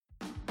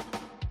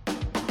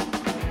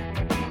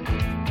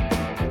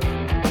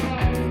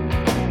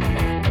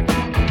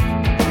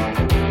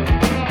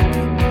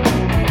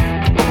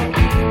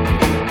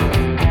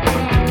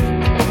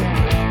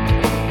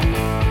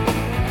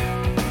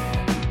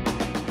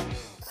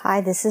Hi,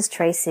 this is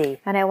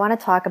Tracy, and I want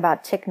to talk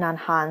about Thich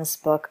Nhat Hanh's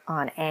book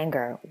on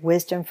anger,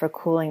 Wisdom for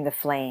Cooling the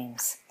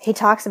Flames. He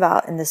talks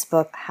about in this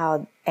book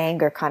how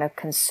anger kind of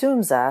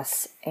consumes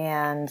us,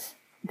 and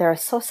there are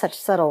such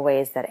subtle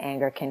ways that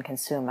anger can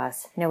consume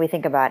us. We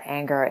think about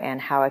anger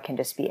and how it can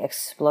just be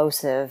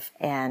explosive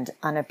and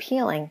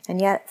unappealing,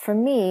 and yet for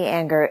me,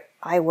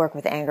 I work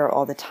with anger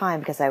all the time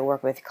because I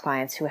work with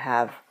clients who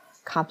have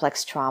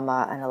complex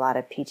trauma and a lot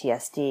of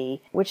PTSD,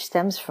 which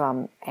stems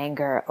from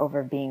anger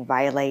over being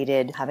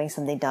violated, having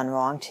something done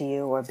wrong to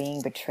you, or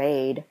being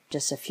betrayed.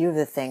 Just a few of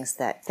the things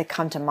that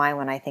come to mind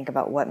when I think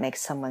about what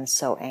makes someone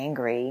so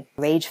angry,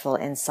 rageful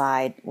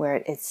inside, where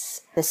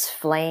it's this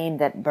flame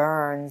that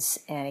burns,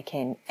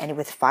 and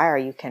with fire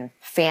you can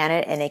fan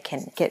it and it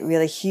can get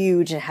really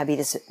huge and be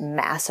this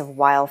massive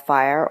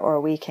wildfire,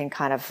 or we can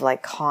kind of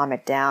like calm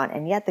it down,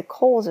 and yet the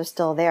coals are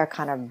still there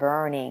kind of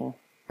burning.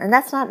 And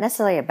that's not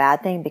necessarily a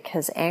bad thing,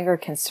 because anger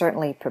can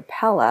certainly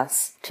propel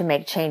us to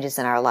make changes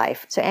in our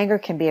life. So anger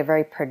can be a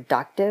very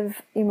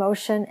productive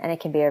emotion, and it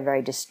can be a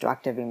very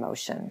destructive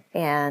emotion.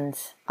 And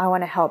I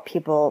want to help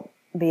people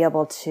be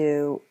able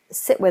to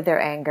sit with their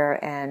anger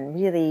and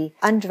really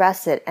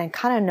undress it and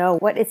kind of know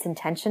what its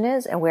intention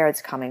is and where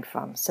it's coming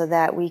from, so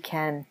that we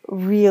can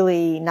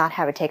really not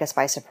have it take us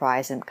by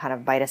surprise and kind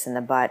of bite us in the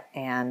butt,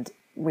 and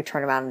we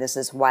turn around and there's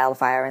this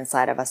wildfire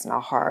inside of us in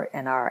our heart,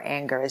 and our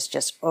anger is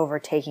just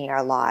overtaking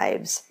our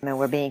lives, and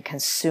we're being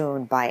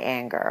consumed by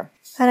anger.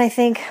 And I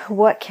think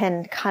what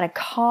can kind of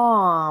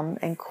calm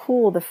and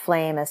cool the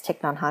flame, as Thich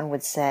Nhat Hanh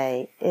would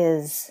say,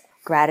 is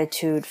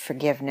gratitude,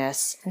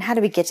 forgiveness. And how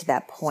do we get to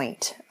that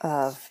point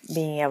of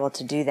being able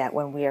to do that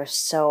when we are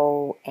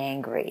so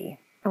angry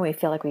and we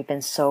feel like we've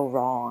been so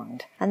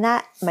wronged? And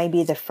that may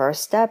be the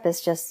first step,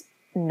 is just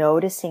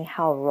noticing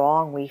how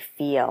wrong we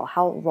feel,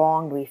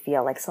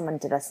 like someone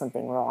did us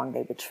something wrong,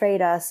 they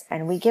betrayed us,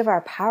 and we give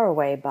our power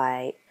away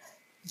by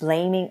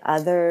blaming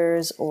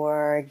others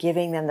or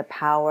giving them the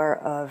power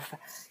of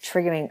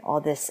triggering all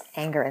this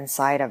anger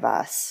inside of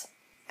us.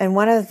 And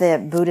one of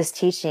the Buddhist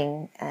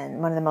teaching, and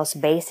one of the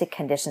most basic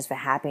conditions for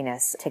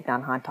happiness Thich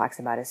Nhat Hanh talks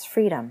about, is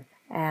freedom.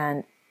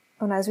 And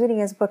when I was reading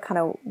his book, kind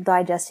of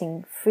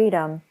digesting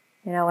freedom,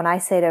 when I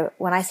say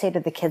to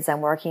the kids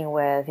I'm working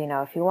with,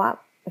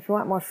 if you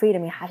want more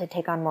freedom, you have to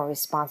take on more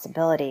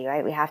responsibility,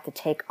 right? We have to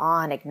take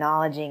on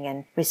acknowledging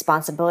and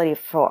responsibility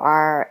for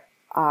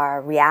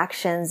our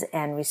reactions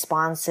and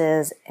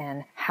responses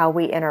and how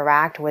we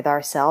interact with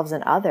ourselves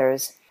and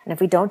others. And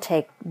if we don't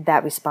take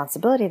that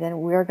responsibility,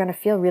 then we're going to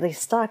feel really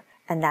stuck.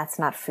 And that's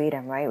not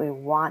freedom, right? We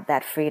want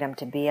that freedom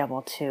to be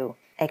able to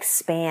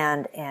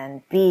expand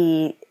and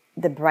be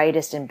the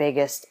brightest and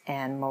biggest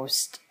and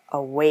most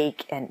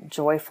awake and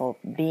joyful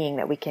being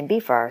that we can be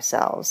for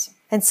ourselves.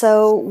 And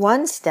so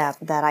one step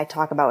that I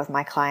talk about with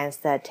my clients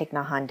that Thich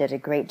Nhat Hanh did a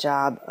great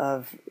job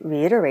of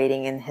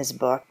reiterating in his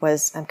book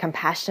was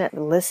compassionate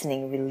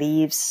listening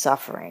relieves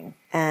suffering.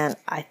 And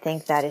I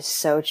think that is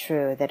so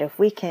true, that if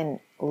we can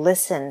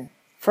listen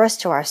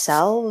first to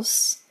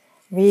ourselves,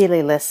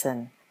 really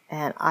listen.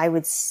 And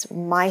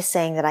my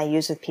saying that I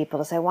use with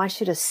people is, I want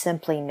you to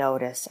simply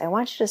notice. I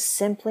want you to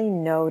simply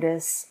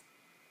notice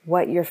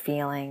what you're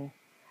feeling,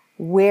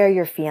 where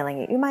you're feeling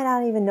it. You might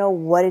not even know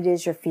what it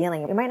is you're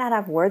feeling. You might not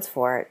have words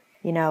for it.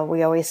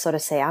 We always sort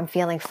of say, I'm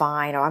feeling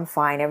fine, or I'm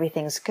fine,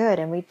 everything's good.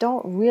 And we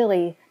don't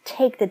really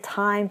take the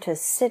time to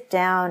sit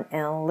down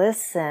and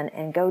listen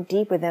and go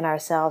deep within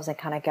ourselves and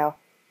kind of go,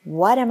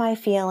 what am I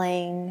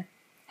feeling?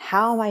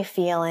 How am I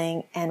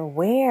feeling? And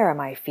where am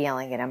I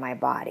feeling it in my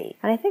body?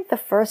 And I think the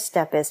first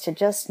step is to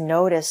just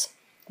notice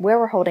where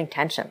we're holding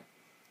tension.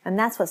 And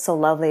that's what's so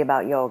lovely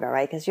about yoga,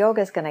 right? Because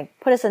yoga is going to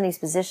put us in these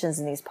positions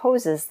and these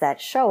poses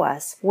that show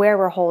us where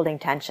we're holding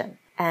tension.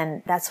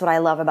 And that's what I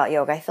love about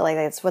yoga. I feel like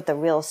that's what the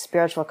real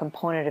spiritual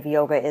component of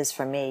yoga is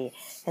for me.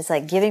 It's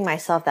like giving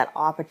myself that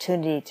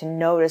opportunity to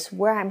notice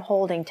where I'm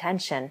holding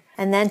tension,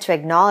 and then to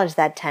acknowledge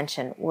that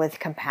tension with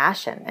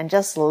compassion and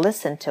just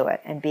listen to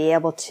it and be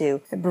able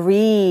to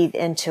breathe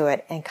into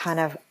it and kind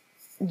of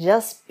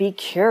just be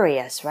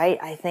curious, right?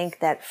 I think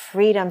that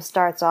freedom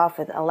starts off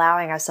with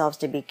allowing ourselves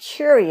to be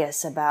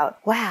curious about,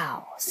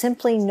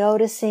 simply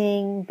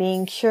noticing,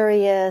 being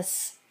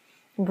curious,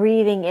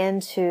 breathing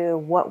into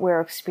what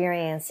we're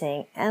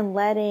experiencing, and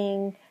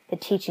letting the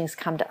teachings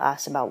come to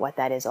us about what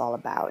that is all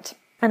about.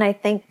 And I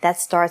think that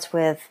starts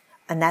with,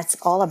 and that's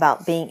all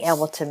about being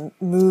able to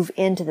move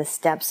into the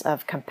steps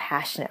of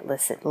compassionate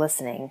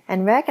listening,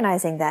 and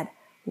recognizing that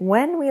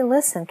when we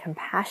listen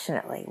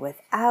compassionately,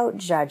 without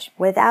judgment,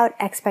 without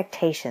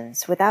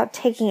expectations, without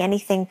taking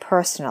anything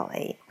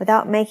personally,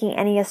 without making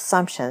any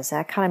assumptions,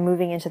 that kind of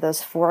moving into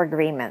those 4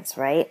 agreements,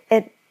 right?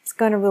 It's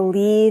going to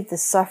relieve the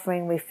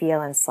suffering we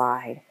feel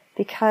inside,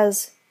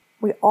 because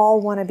we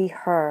all want to be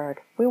heard.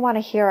 We want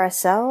to hear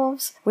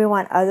ourselves. We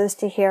want others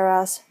to hear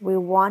us. We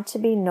want to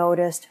be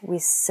noticed. We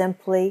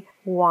simply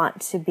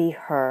want to be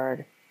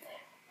heard.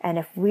 And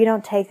if we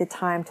don't take the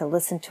time to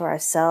listen to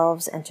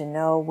ourselves and to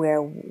know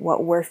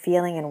what we're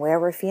feeling and where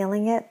we're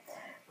feeling it,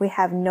 we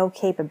have no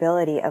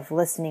capability of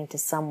listening to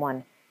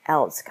someone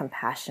else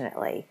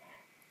compassionately.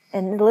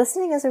 And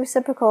listening is a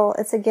reciprocal,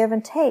 it's a give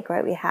and take,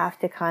 right? We have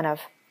to kind of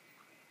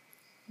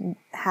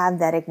have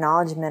that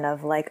acknowledgement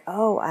of like,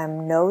 oh,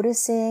 I'm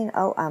noticing,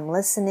 oh, I'm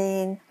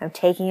listening, I'm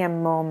taking a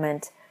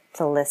moment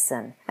to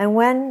listen. And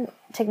when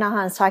Thich Nhat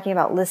Hanh is talking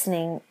about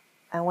listening,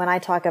 and when I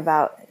talk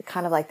about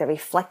kind of like the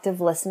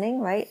reflective listening,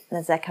 right?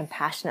 There's that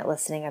compassionate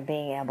listening of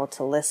being able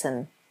to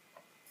listen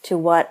to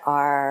what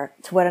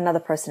another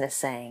person is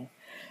saying.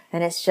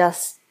 And it's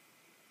just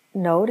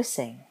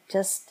noticing,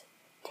 just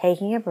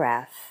taking a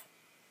breath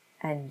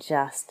and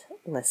just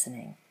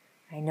listening.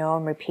 I know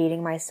I'm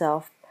repeating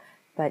myself,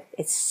 but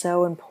it's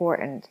so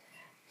important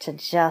to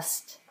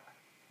just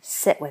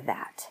sit with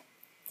that,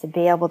 to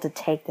be able to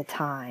take the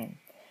time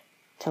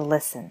to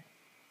listen.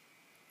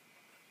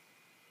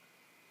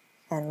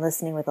 And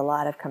listening with a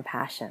lot of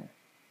compassion.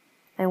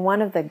 And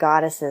one of the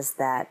goddesses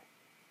that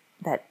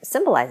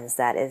symbolizes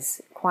that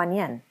is Kuan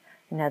Yin,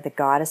 the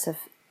goddess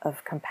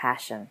of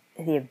compassion,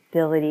 the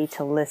ability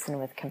to listen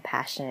with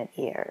compassionate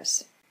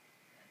ears.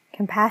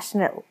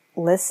 Compassionate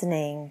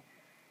listening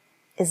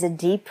is a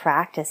deep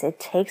practice. It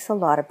takes a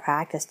lot of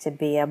practice to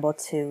be able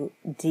to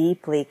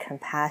deeply,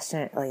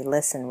 compassionately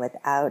listen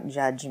without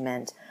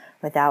judgment,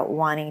 without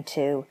wanting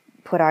to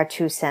put our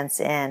 2 cents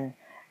in.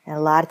 And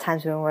a lot of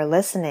times when we're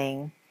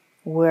listening,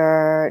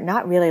 we're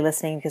not really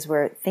listening because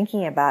we're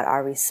thinking about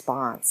our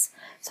response.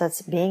 So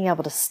it's being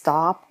able to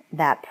stop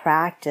that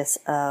practice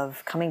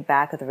of coming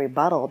back with a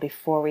rebuttal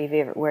before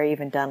we're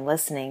even done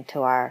listening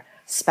to our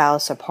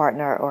spouse or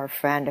partner or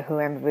friend or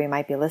whoever we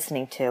might be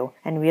listening to,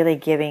 and really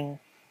giving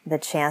the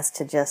chance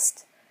to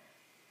just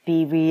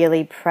be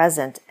really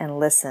present and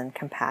listen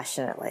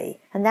compassionately.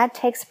 And that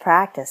takes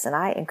practice. And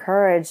I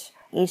encourage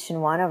each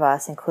and one of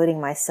us,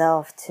 including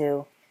myself,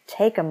 to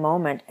take a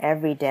moment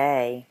every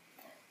day.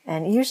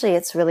 And usually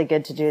it's really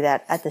good to do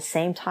that at the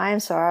same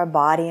time so our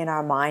body and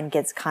our mind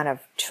gets kind of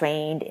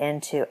trained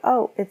into,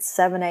 oh, it's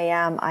 7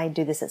 a.m., I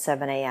do this at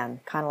 7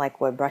 a.m., kind of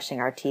like we're brushing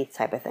our teeth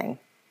type of thing.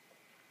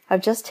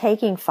 Of just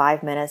taking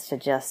 5 minutes to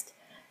just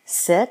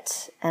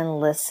sit and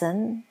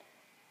listen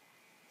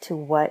to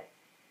what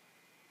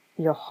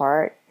your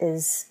heart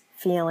is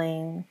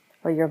feeling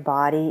or your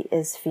body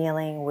is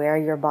feeling, where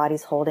your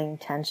body's holding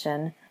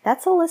tension.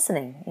 That's a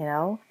listening,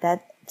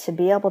 that to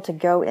be able to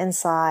go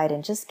inside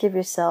and just give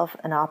yourself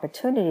an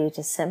opportunity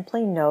to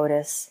simply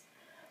notice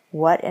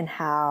what and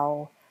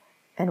how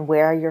and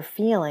where you're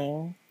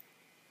feeling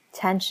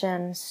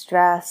tension,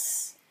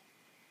 stress,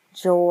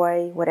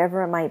 joy,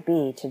 whatever it might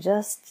be, to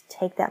just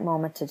take that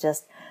moment to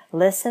just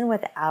listen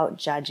without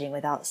judging,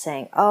 without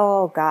saying,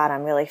 oh God,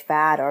 I'm really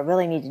fat, or I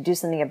really need to do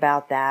something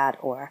about that,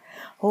 or,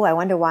 oh, I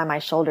wonder why my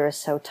shoulder is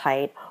so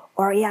tight,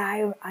 or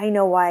yeah, I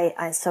know why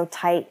it's so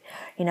tight.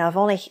 If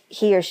only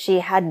he or she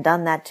hadn't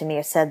done that to me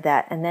or said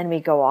that, and then we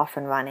go off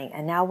and running,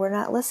 and now we're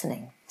not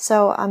listening.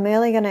 So I'm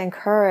really going to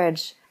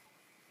encourage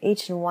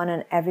each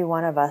and every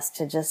one of us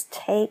to just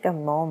take a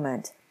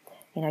moment,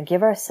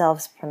 give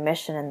ourselves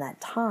permission in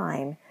that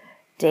time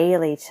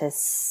daily to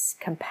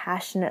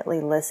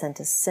compassionately listen,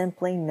 to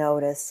simply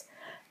notice,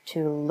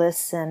 to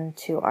listen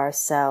to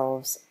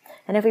ourselves.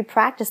 And if we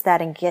practice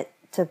that and get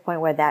to the point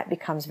where that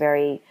becomes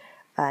very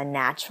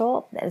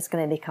natural, it's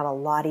going to become a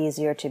lot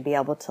easier to be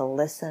able to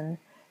listen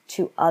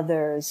to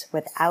others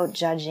without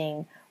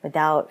judging,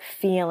 without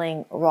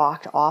feeling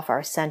rocked off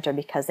our center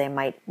because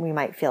we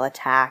might feel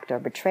attacked or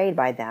betrayed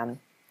by them.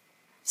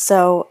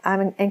 So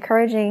I'm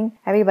encouraging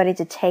everybody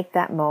to take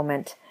that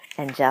moment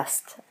and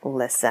just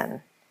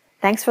listen.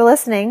 Thanks for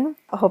listening.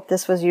 I hope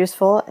this was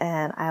useful,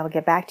 and I will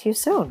get back to you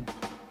soon.